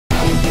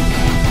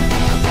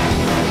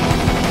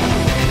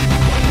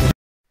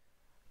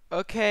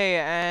Okay,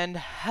 and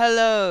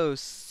hello.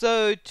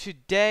 So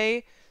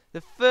today, the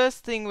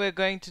first thing we're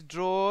going to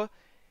draw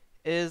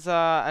is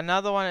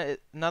another one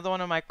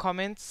of my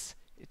comments.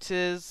 It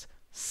is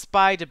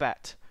spider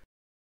bat,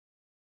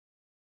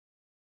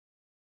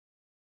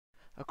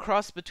 a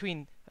cross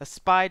between a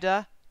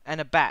spider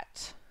and a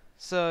bat.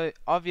 So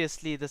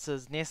obviously, this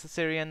is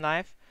necessary in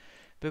life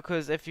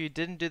because if you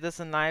didn't do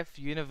this in life,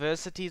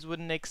 universities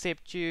wouldn't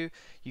accept you.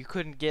 You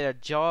couldn't get a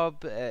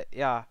job.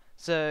 Yeah.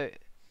 So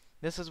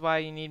this is why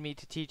you need me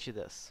to teach you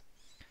this.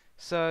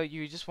 So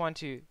you just want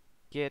to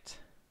get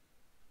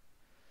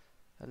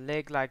a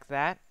leg like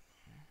that.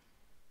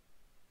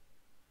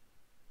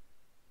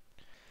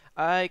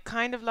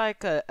 Kind of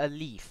like a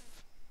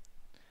leaf.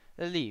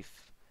 A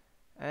leaf.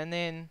 And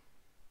then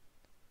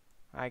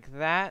like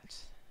that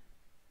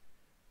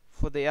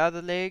for the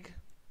other leg.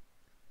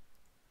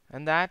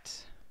 And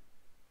that.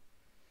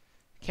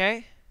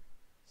 Okay.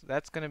 So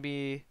that's gonna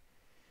be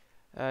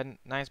a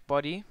nice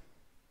body.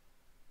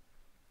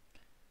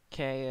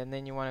 Okay, and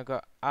then you want to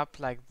go up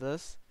like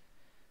this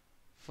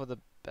for the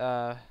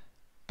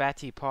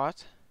batty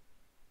part.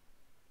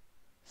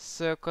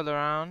 Circle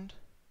around,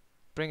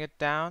 bring it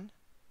down,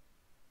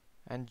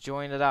 and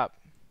join it up.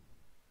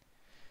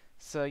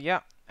 So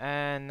yeah,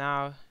 and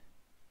now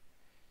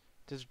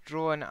just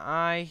draw an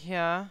eye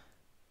here,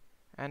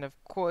 and of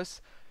course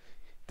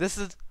this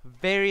is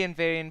very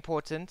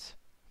important.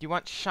 You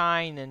want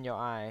shine in your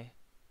eye,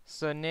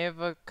 so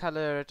never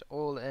color it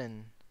all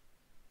in.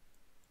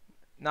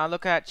 Now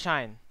look at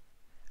shine.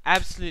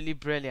 Absolutely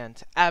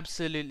brilliant.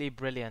 Absolutely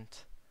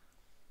brilliant.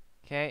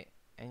 Okay,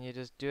 and you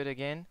just do it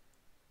again.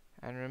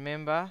 And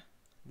remember,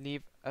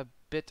 leave a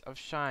bit of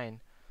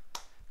shine.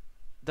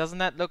 Doesn't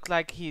that look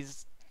like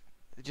he's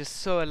just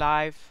so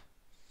alive?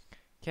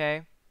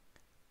 Okay,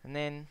 and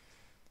then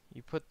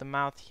you put the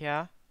mouth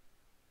here.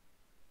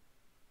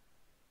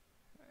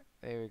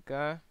 There we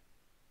go.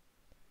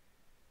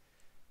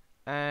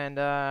 And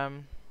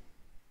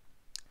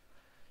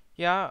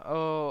yeah,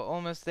 oh,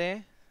 almost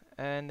there.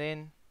 And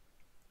then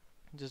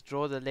just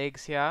draw the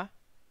legs here.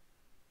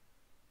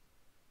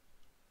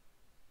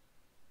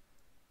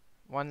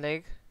 One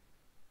leg.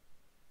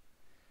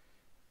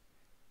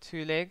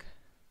 Two leg.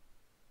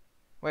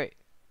 Wait.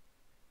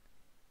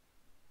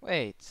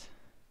 I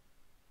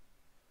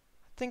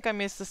think I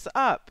messed this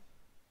up.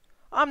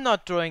 I'm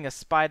not drawing a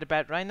spider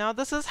bat right now.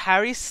 This is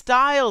Harry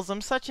Styles.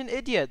 I'm such an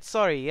idiot.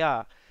 Sorry,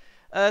 yeah.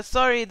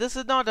 Sorry, this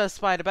is not a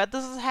spider bat.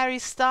 This is Harry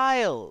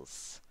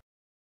Styles.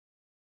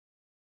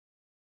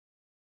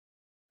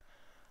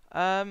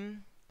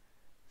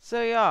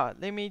 So yeah,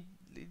 let me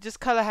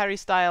just color Harry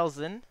Styles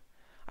in.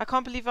 I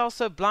can't believe I was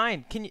so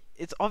blind. Can you?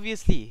 It's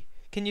obviously.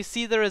 Can you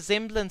see the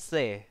resemblance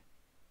there?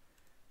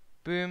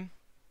 Boom.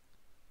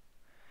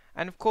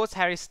 And of course,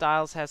 Harry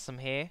Styles has some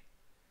hair.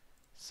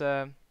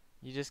 So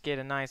you just get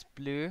a nice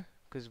blue,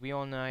 because we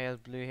all know he has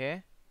blue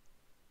hair.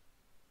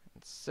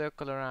 And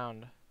circle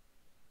around.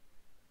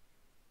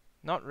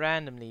 Not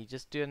randomly.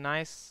 Just do a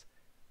nice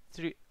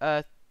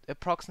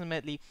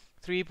approximately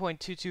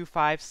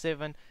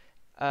 3.2257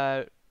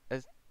 uh,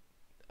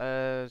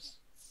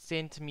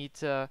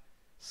 centimeter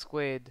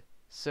squared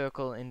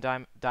circle in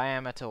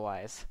diameter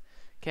wise.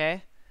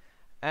 Okay,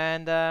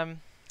 and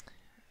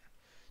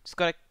just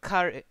got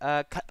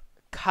to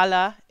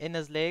color in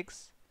his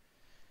legs.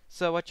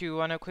 So what you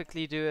want to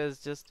quickly do is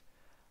just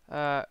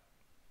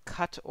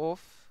cut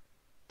off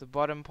the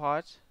bottom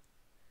part,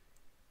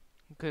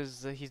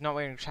 because he's not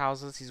wearing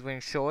trousers, he's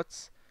wearing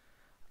shorts.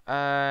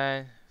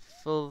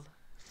 Fill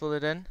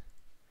it in.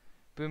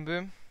 Boom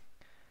boom.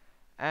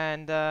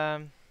 And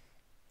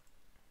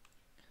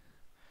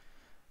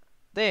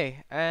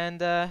there,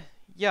 and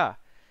yeah,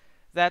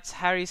 that's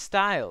Harry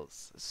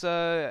Styles.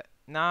 So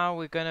now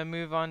we're gonna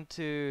move on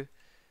to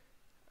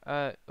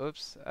we're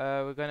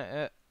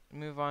gonna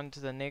move on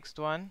to the next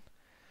one.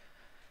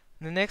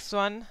 The next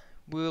one,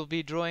 we'll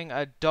be drawing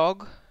a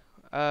dog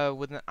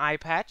with an eye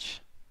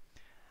patch.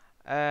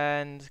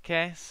 And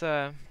okay,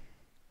 so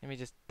let me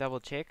just double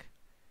check.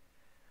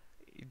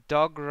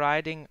 Dog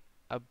riding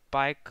a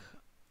bike.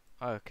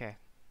 Okay.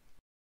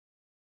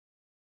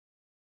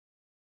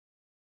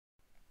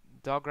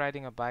 Dog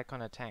riding a bike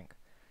on a tank.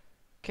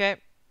 Okay,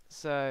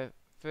 so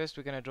first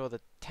we're gonna draw the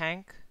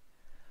tank.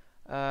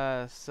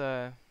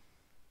 So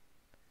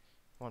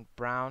want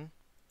brown.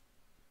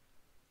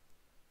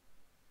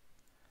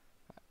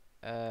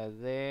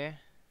 There,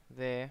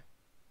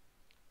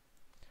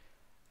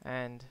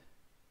 and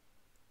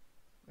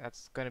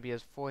that's gonna be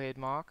his forehead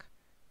mark.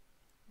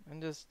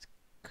 And just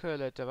curl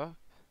it up,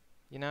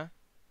 you know,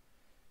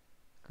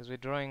 because we're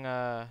drawing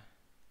a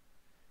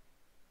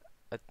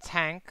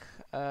tank.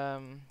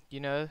 You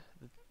know,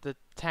 the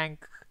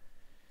tank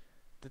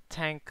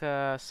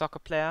soccer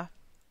player.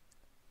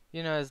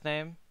 You know his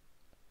name.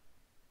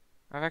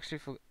 I've actually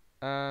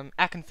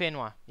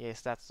Akinfenwa.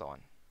 Yes, that's the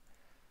one.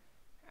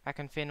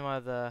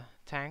 Akinfenwa, the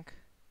tank.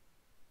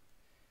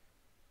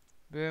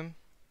 Boom,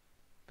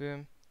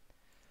 boom,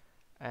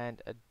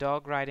 and a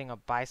dog riding a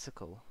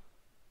bicycle.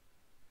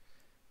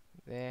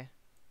 There,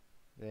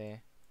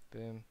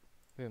 boom,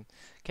 boom.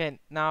 Okay,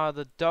 now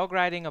the dog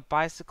riding a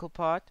bicycle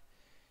part.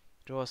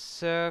 Draw a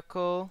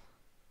circle,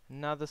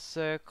 another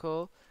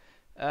circle.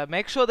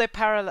 Make sure they're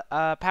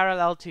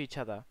parallel to each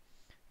other.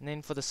 And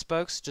then for the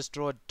spokes, just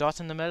draw a dot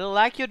in the middle,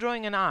 like you're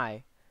drawing an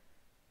eye.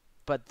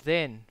 But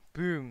then,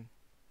 boom,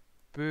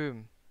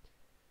 boom.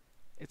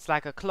 It's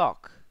like a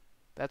clock.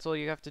 That's all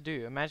you have to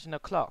do. Imagine a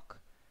clock.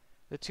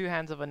 The two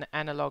hands of an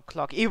analog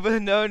clock,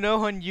 even though no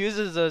one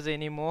uses those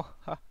anymore.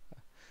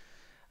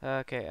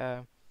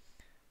 Okay,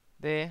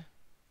 there,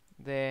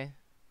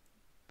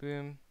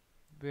 boom,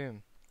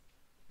 boom.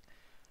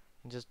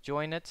 And just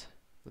join it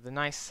with a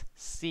nice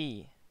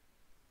C.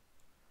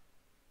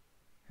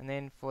 And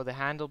then for the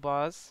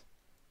handlebars,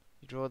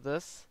 you draw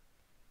this,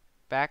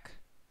 back,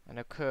 and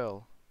a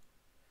curl.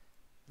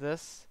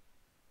 This,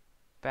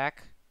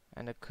 back,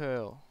 and a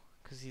curl.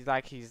 Because he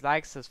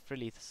likes this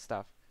frilly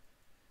stuff.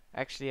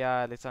 Actually,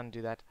 let's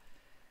undo that.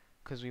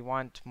 Because we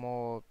want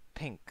more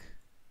pink.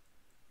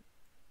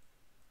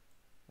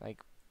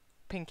 Like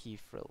pinky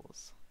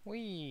frills.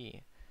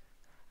 Whee!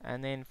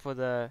 And then for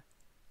the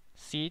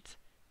seat,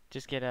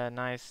 just get a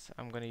nice,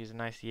 I'm going to use a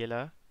nice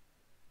yellow.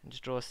 And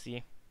just draw a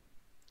C.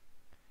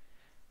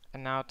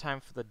 And now time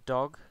for the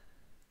dog.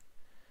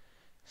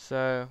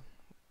 So,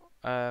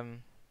 for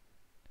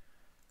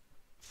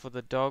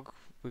the dog,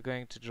 we're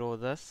going to draw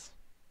this.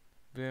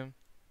 Boom,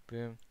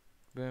 boom,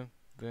 boom,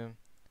 boom.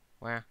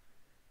 Wow.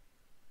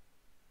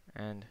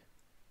 And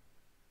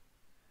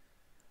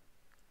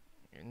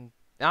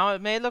now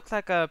it may look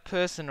like a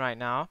person right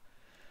now,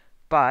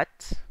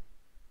 but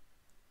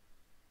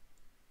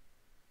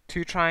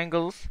two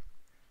triangles.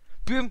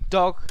 Boom,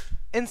 dog.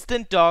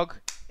 Instant dog.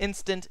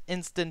 Instant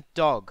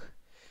dog.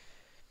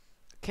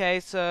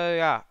 Okay, so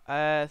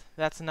yeah,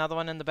 that's another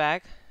one in the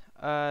bag.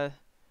 And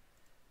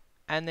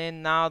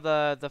then now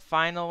the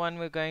final one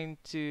we're going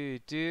to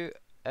do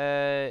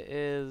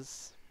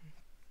is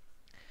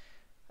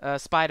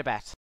spider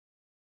bat.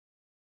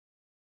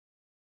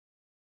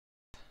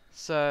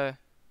 So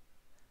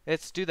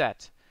let's do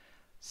that.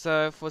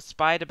 So for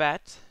spider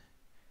bat,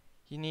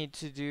 you need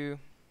to do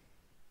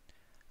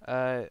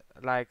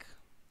like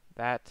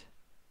that.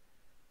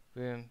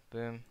 Boom,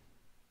 boom,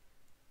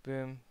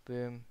 boom,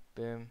 boom,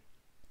 boom.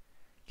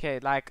 Okay,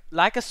 like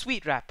a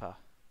sweet wrapper.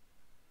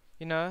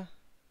 You know?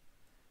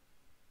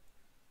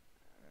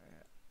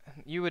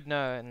 You would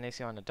know unless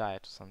you're on a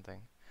diet or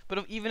something.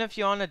 But even if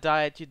you're on a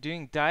diet, you're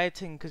doing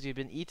dieting because you've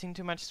been eating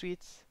too much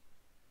sweets.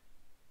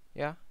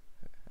 Yeah?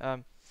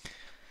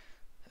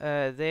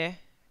 There.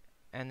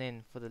 And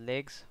then for the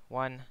legs,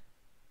 1,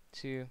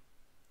 2,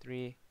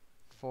 3,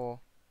 4.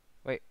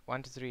 Wait,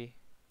 1, 2, 3.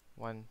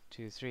 1,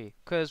 2, 3.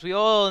 Because we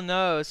all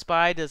know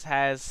spiders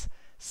has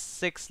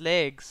 6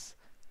 legs.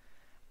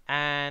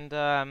 And,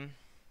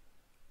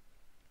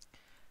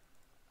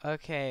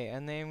 okay,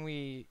 and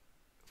then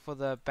for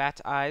the bat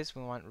eyes,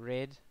 we want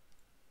red.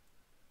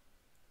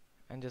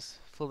 And just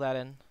fill that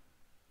in.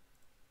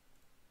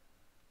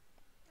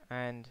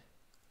 And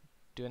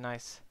do a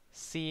nice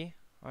C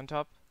on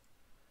top.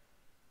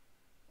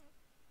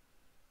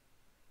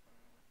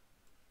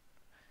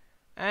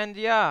 And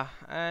yeah,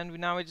 and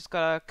now we just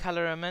gotta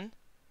color them in.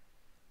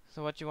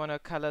 So what you want to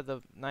color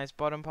the nice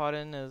bottom part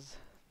in is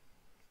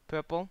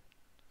purple.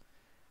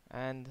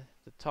 And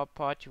the top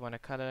part you want to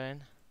color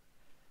in.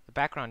 The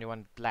background you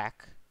want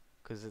black,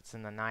 because it's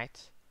in the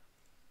night.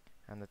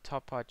 And the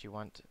top part you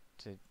want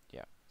to,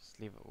 yeah,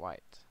 just leave it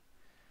white.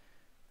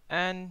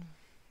 And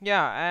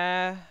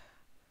yeah,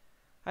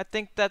 I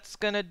think that's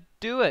gonna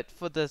do it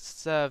for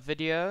this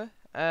video.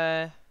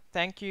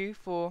 Thank you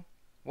for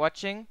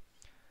watching.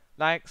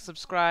 Like,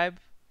 subscribe,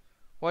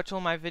 watch all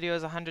my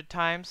videos 100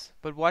 times,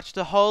 but watch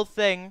the whole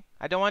thing.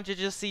 I don't want you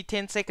to just see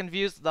 10-second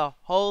views, the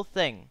whole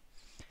thing.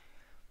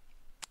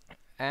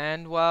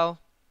 And well,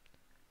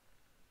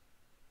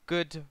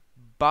 goodbye.